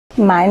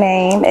My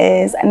name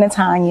is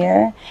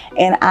Netanya,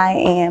 and I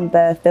am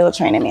the field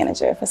training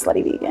manager for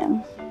Slutty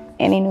Vegan.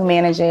 Any new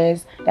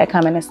managers that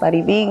come into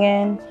Slutty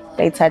Vegan,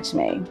 they touch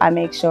me. I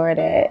make sure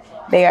that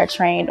they are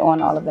trained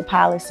on all of the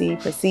policy,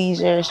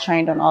 procedures,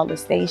 trained on all the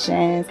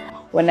stations.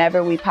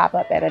 Whenever we pop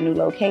up at a new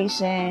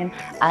location,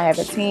 I have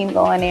a team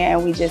going there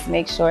and we just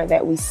make sure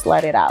that we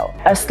slut it out.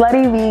 A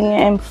Slutty Vegan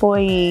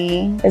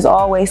employee is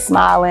always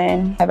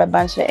smiling, have a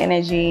bunch of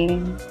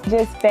energy,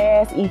 just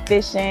fast,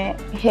 efficient,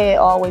 head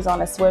always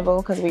on a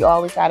swivel because we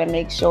always got to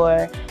make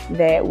sure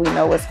that we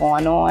know what's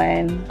going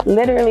on.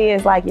 Literally,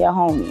 it's like your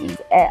homies.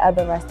 At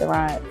other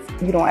restaurants,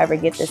 you don't ever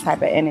get this type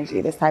of energy,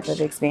 this type of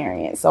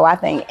experience. So I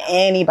think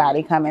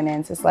anybody coming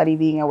into Slutty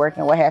Vegan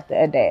working will have to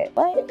adapt.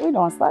 What? We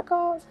doing slut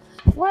calls?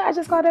 What? I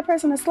just called that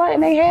person a slut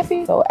and they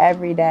happy? So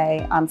every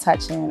day I'm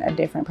touching a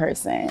different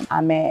person.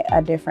 I'm at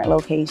a different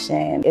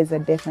location. It's a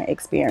different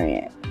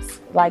experience.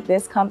 Like,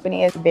 this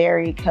company is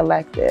very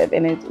collective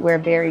and we're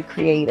very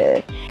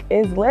creative.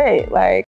 It's lit. Like,